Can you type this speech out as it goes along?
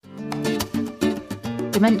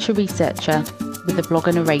dementia researcher with a blog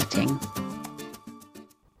and a rating.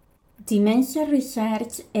 Dementia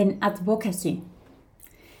research and advocacy.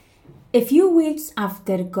 A few weeks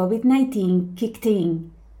after COVID-19 kicked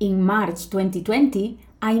in March 2020,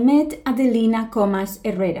 I met Adelina Comas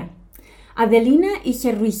Herrera. Adelina is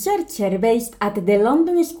a researcher based at the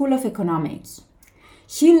London School of Economics.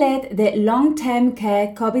 She led the Long-Term Care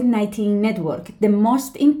COVID-19 Network, the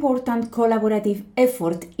most important collaborative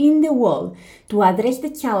effort in the world to address the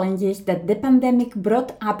challenges that the pandemic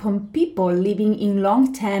brought upon people living in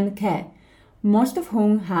long-term care, most of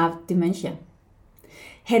whom have dementia.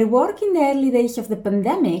 Her work in the early days of the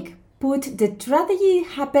pandemic put the tragedy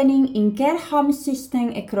happening in care home system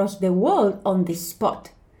across the world on the spot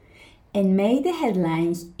and made the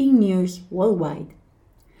headlines in news worldwide.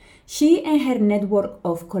 She and her network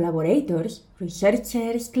of collaborators,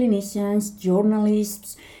 researchers, clinicians,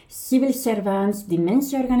 journalists, civil servants,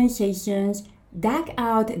 dementia organizations, dug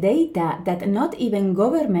out data that not even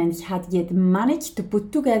governments had yet managed to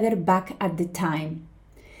put together back at the time.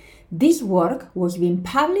 This work was being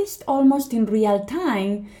published almost in real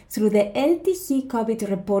time through the LTC COVID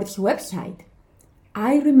Reports website.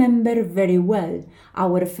 I remember very well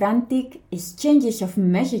our frantic exchanges of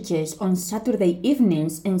messages on Saturday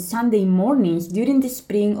evenings and Sunday mornings during the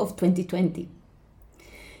spring of 2020.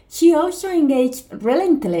 She also engaged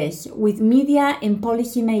relentlessly with media and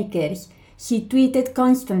policymakers. She tweeted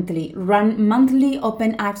constantly, ran monthly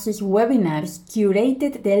open access webinars,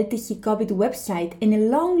 curated the LTC COVID website, and a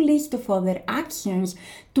long list of other actions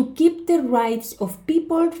to keep the rights of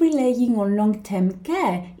people relying on long-term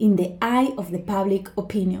care in the eye of the public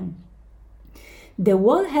opinion. The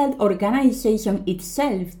World Health Organization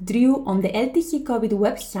itself drew on the LTC COVID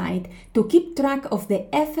website to keep track of the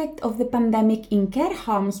effect of the pandemic in care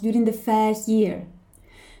homes during the first year.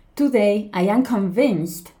 Today, I am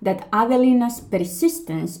convinced that Adelina's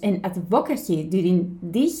persistence and advocacy during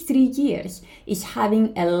these 3 years is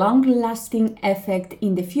having a long-lasting effect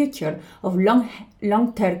in the future of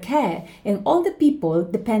long-term care and all the people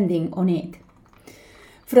depending on it.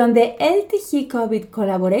 From the LTC COVID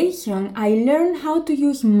collaboration, I learned how to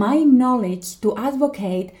use my knowledge to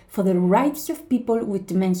advocate for the rights of people with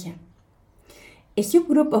dementia. A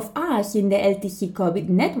subgroup of us in the LTC COVID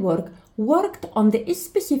network worked on the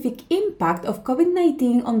specific impact of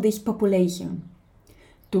COVID-19 on this population.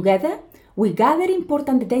 Together, we gathered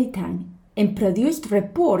important data and produced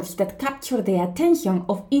reports that captured the attention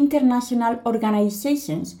of international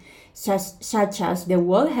organizations such as the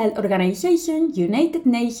World Health Organization, United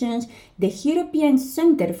Nations, the European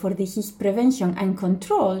Center for Disease Prevention and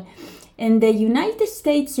Control, and the United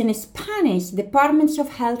States and Spanish Departments of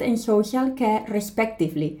Health and Social Care,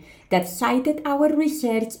 respectively, that cited our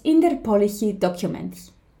research in their policy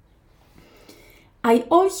documents. I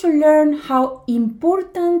also learned how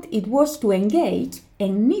important it was to engage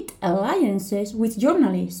and meet alliances with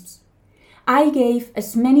journalists. I gave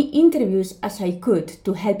as many interviews as I could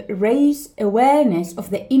to help raise awareness of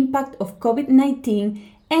the impact of COVID-19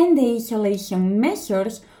 and the isolation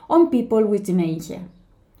measures on people with dementia.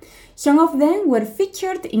 Some of them were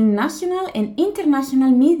featured in national and international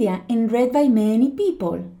media and read by many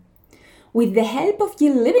people. With the help of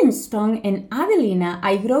Jill Livingstone and Adelina,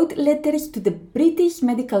 I wrote letters to the British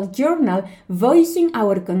Medical Journal voicing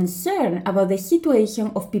our concern about the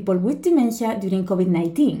situation of people with dementia during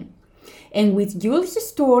COVID-19, and with Julie's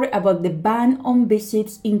story about the ban on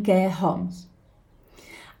visits in care homes.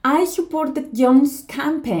 I supported John's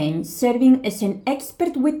campaign, serving as an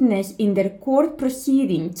expert witness in their court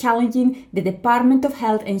proceeding challenging the Department of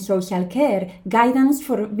Health and Social Care guidance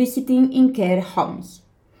for visiting in care homes.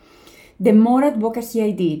 The more advocacy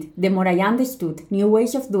I did, the more I understood new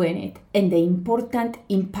ways of doing it and the important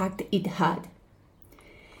impact it had.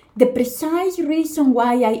 The precise reason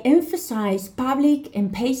why I emphasize public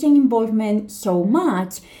and patient involvement so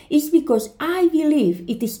much is because I believe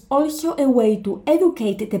it is also a way to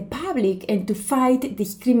educate the public and to fight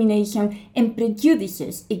discrimination and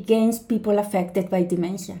prejudices against people affected by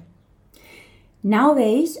dementia.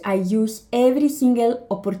 Nowadays, I use every single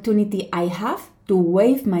opportunity I have to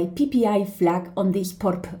wave my PPI flag on this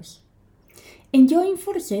purpose and join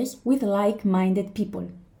forces with like-minded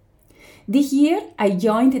people. This year, I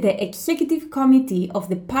joined the executive committee of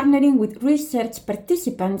the Partnering with Research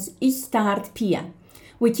Participants Start PIA,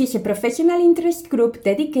 which is a professional interest group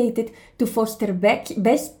dedicated to foster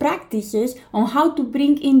best practices on how to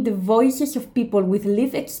bring in the voices of people with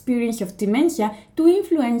lived experience of dementia to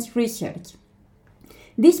influence research.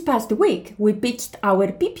 This past week, we pitched our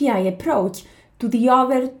PPI approach to the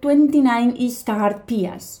other 29 Start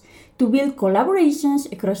PIAs to build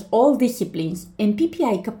collaborations across all disciplines and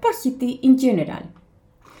PPI capacity in general.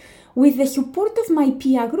 With the support of my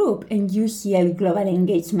peer group and UCL Global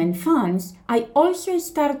Engagement Funds, I also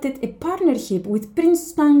started a partnership with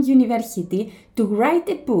Princeton University to write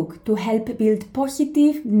a book to help build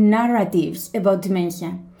positive narratives about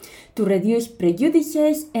dementia, to reduce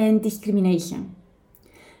prejudices and discrimination.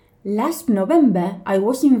 Last November, I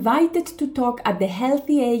was invited to talk at the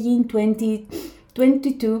Healthy Aging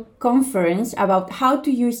 2022 conference about how to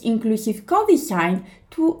use inclusive co-design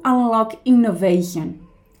to unlock innovation.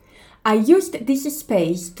 I used this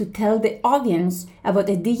space to tell the audience about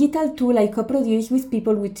a digital tool I co-produced with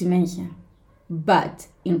people with dementia. But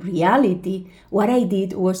in reality, what I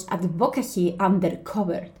did was advocacy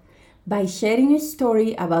undercover, by sharing a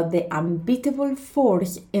story about the unbeatable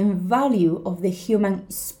force and value of the human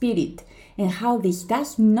spirit and how this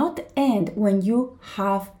does not end when you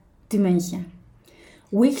have dementia.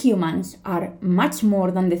 We humans are much more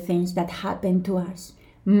than the things that happen to us,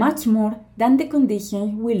 much more than the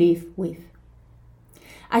conditions we live with.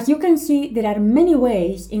 As you can see, there are many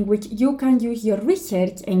ways in which you can use your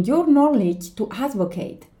research and your knowledge to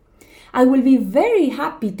advocate. I will be very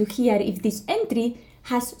happy to hear if this entry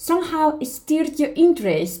has somehow stirred your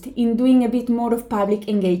interest in doing a bit more of public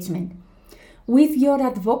engagement. With your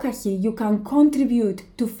advocacy, you can contribute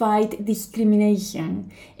to fight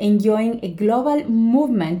discrimination and join a global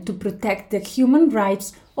movement to protect the human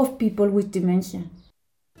rights of people with dementia.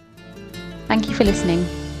 Thank you for listening.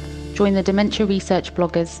 Join the Dementia Research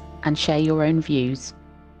bloggers and share your own views.